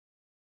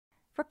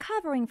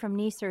Recovering from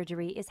knee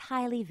surgery is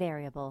highly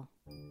variable.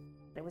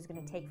 It was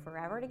going to take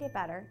forever to get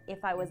better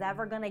if I was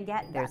ever going to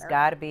get better. There's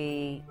got to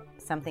be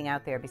something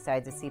out there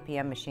besides a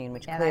CPM machine,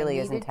 which clearly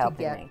isn't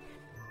helping me.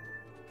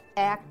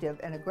 Active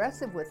and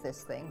aggressive with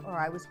this thing, or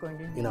I was going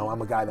to need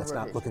I'm a guy that's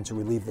not looking to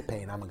relieve the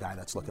pain. I'm a guy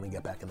that's looking to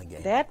get back in the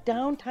game. That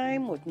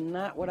downtime was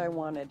not what I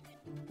wanted.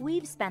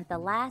 We've spent the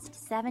last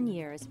 7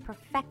 years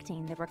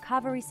perfecting the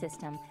recovery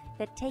system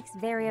that takes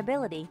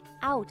variability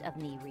out of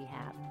knee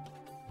rehab,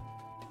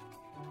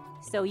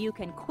 so you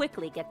can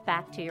quickly get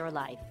back to your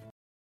life.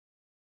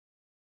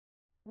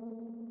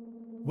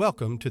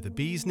 Welcome to The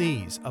Bee's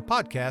Knees, a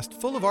podcast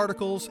full of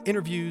articles,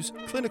 interviews,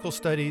 clinical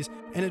studies,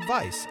 and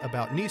advice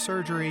about knee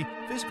surgery,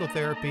 physical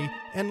therapy,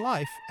 and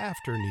life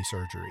after knee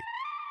surgery.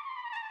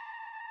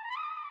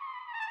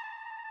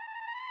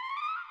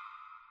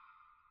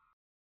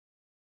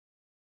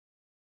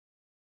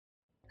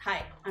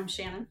 Hi, I'm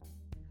Shannon.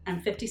 I'm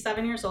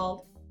 57 years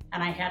old,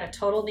 and I had a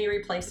total knee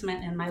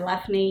replacement in my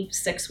left knee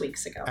 6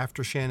 weeks ago.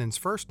 After Shannon's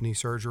first knee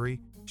surgery,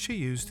 she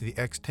used the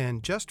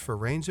X10 just for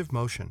range of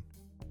motion.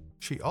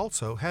 She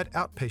also had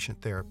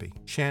outpatient therapy.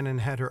 Shannon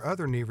had her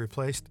other knee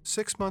replaced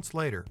 6 months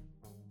later.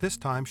 This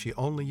time she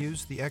only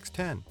used the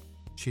X10.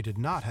 She did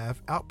not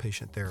have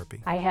outpatient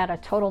therapy. I had a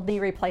total knee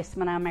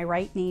replacement on my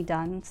right knee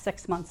done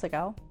 6 months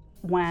ago.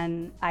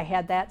 When I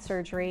had that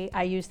surgery,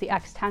 I used the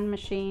X10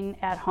 machine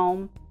at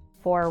home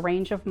for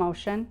range of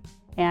motion,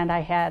 and I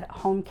had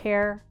home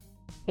care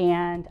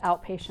and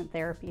outpatient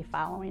therapy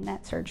following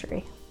that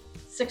surgery.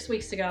 6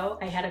 weeks ago,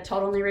 I had a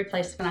total knee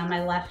replacement on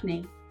my left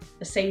knee.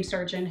 The same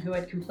surgeon who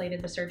had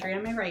completed the surgery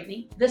on my right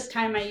knee. This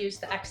time I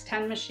used the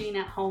X10 machine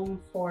at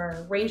home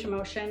for range of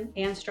motion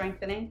and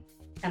strengthening,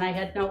 and I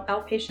had no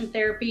outpatient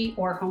therapy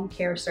or home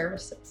care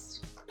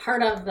services.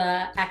 Part of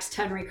the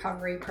X10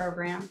 recovery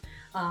program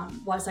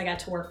was I got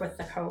to work with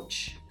the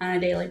coach on a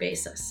daily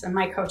basis, and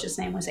my coach's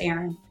name was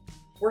Aaron.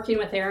 Working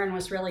with Aaron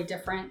was really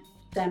different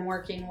than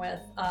working with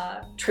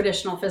a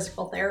traditional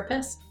physical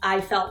therapist. I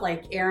felt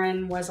like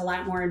Erin was a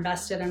lot more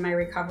invested in my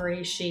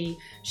recovery. She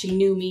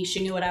knew me,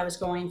 she knew what I was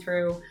going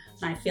through,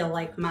 and I feel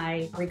like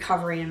my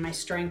recovery and my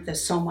strength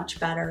is so much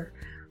better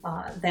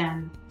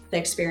than the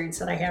experience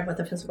that I had with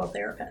a physical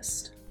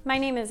therapist. My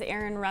name is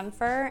Erin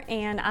Rumfer,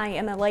 and I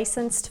am a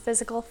licensed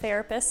physical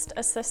therapist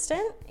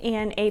assistant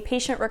and a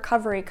patient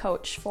recovery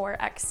coach for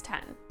X10.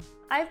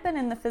 I've been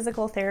in the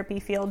physical therapy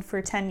field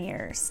for 10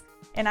 years.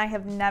 And I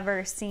have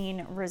never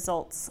seen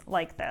results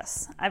like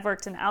this. I've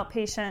worked in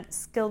outpatient,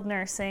 skilled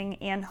nursing,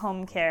 and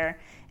home care,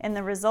 and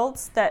the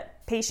results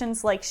that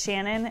patients like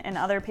Shannon and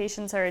other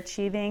patients are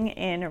achieving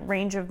in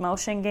range of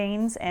motion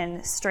gains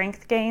and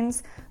strength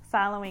gains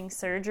following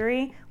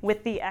surgery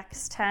with the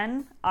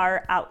X10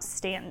 are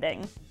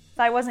outstanding. If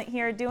I wasn't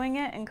here doing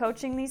it and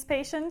coaching these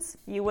patients,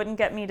 you wouldn't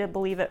get me to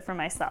believe it for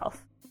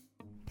myself.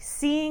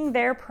 Seeing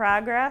their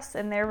progress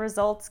and their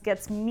results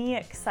gets me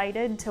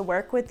excited to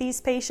work with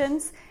these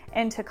patients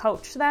and to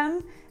coach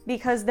them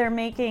because they're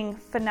making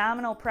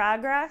phenomenal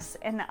progress,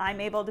 and I'm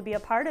able to be a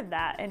part of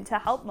that and to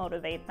help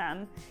motivate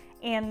them.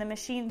 And the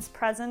machine's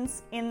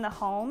presence in the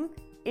home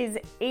is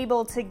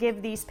able to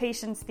give these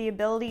patients the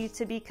ability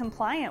to be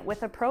compliant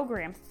with a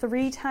program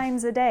 3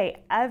 times a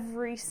day,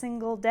 every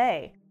single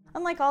day.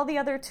 Unlike all the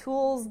other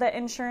tools that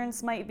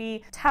insurance might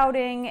be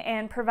touting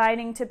and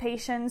providing to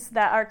patients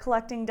that are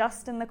collecting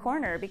dust in the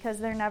corner because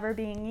they're never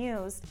being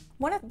used.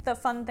 One of the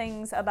fun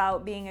things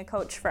about being a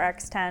coach for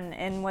X10,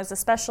 and was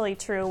especially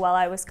true while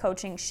I was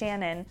coaching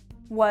Shannon,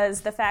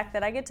 was the fact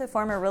that I get to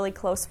form a really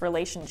close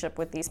relationship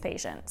with these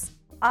patients.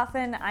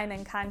 Often I'm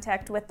in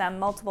contact with them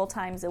multiple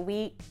times a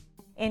week.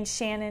 In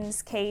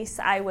Shannon's case,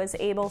 I was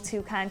able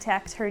to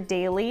contact her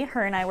daily.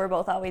 Her and I were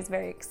both always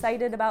very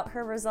excited about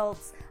her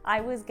results.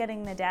 I was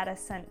getting the data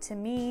sent to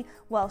me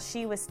while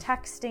she was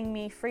texting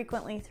me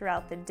frequently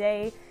throughout the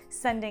day,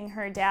 sending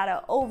her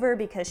data over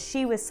because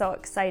she was so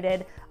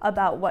excited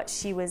about what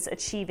she was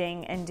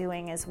achieving and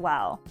doing as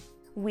well.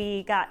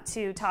 We got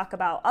to talk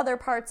about other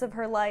parts of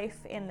her life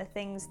and the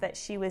things that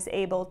she was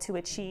able to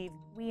achieve.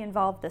 We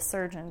involved the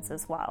surgeons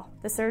as well.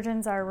 The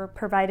surgeons are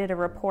provided a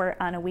report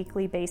on a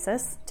weekly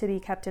basis to be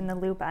kept in the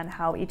loop on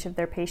how each of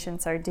their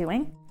patients are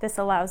doing. This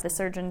allows the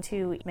surgeon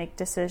to make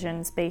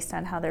decisions based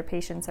on how their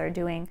patients are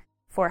doing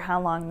for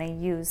how long they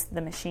use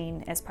the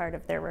machine as part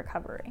of their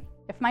recovery.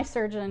 If my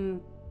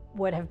surgeon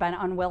would have been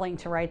unwilling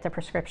to write the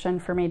prescription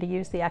for me to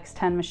use the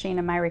X10 machine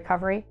in my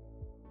recovery,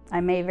 I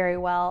may very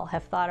well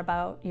have thought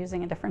about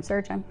using a different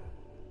surgeon.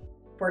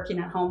 Working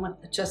at home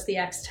with just the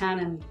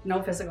X10 and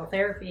no physical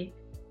therapy,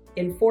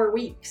 in 4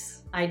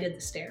 weeks, I did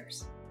the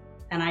stairs.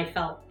 And I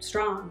felt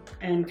strong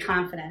and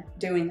confident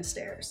doing the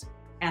stairs.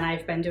 And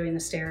I've been doing the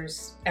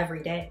stairs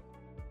every day,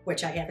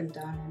 which I haven't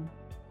done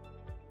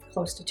in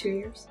close to 2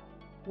 years.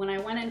 When I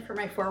went in for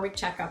my 4-week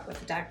checkup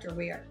with Dr.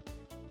 Weir,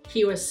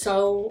 he was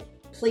so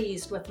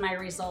pleased with my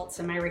results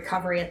and my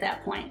recovery at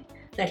that point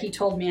that he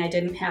told me I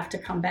didn't have to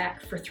come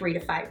back for 3 to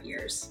 5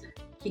 years.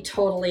 He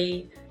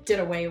totally did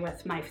away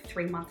with my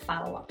 3-month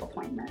follow-up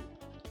appointment.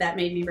 That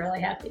made me really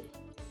happy.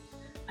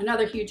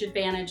 Another huge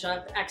advantage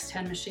of the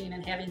X10 machine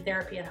and having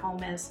therapy at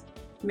home is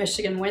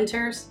Michigan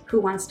winters, who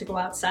wants to go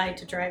outside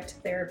to drive to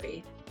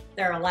therapy?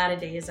 There are a lot of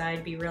days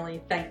I'd be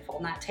really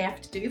thankful not to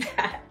have to do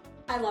that.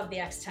 I love the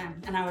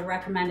X10, and I would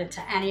recommend it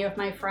to any of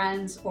my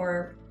friends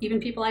or even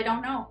people I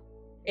don't know.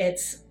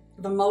 It's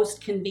the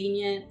most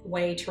convenient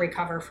way to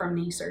recover from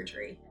knee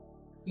surgery.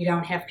 You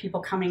don't have people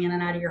coming in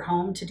and out of your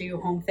home to do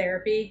home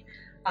therapy.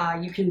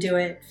 You can do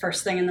it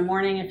first thing in the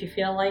morning if you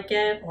feel like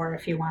it, or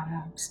if you want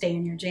to stay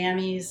in your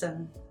jammies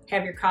and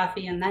have your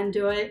coffee and then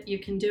do it, you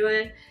can do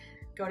it.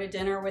 Go to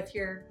dinner with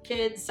your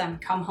kids and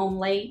come home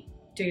late,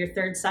 do your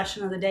third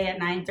session of the day at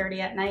 9:30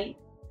 at night.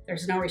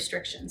 There's no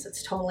restrictions.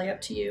 It's totally up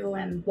to you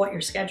and what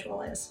your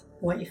schedule is,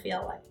 what you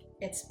feel like.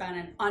 It's been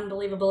an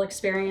unbelievable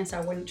experience.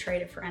 I wouldn't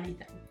trade it for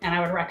anything. And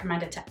I would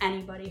recommend it to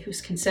anybody who's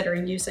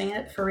considering using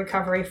it for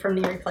recovery from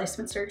knee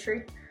replacement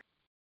surgery.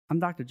 I'm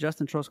Dr.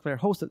 Justin Trosclair,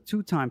 host of the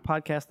 2-time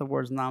Podcast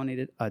Awards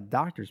nominated A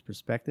Doctor's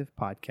Perspective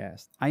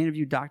podcast. I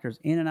interview doctors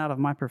in and out of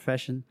my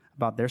profession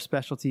about their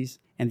specialties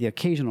and the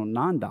occasional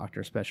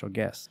non-doctor special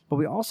guests. But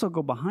we also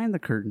go behind the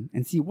curtain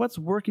and see what's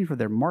working for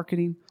their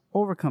marketing,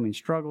 overcoming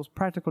struggles,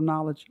 practical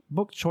knowledge,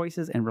 book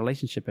choices, and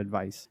relationship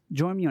advice.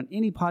 Join me on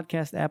any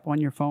podcast app on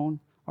your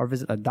phone or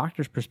visit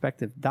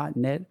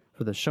adoctorsperspective.net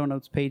for the show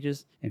notes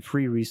pages and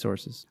free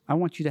resources. I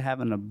want you to have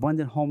an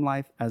abundant home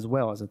life as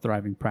well as a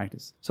thriving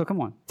practice. So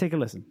come on, take a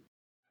listen.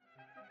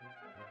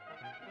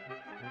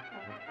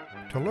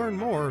 To learn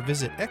more,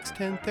 visit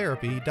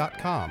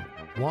x10therapy.com,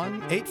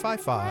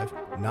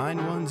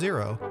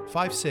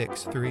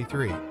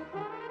 1-855-910-5633.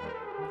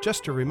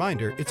 Just a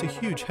reminder, it's a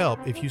huge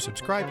help if you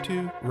subscribe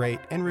to,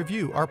 rate, and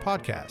review our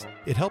podcast.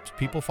 It helps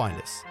people find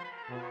us.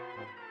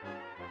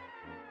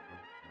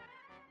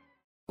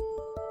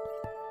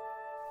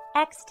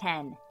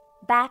 X10,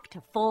 back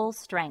to full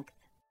strength.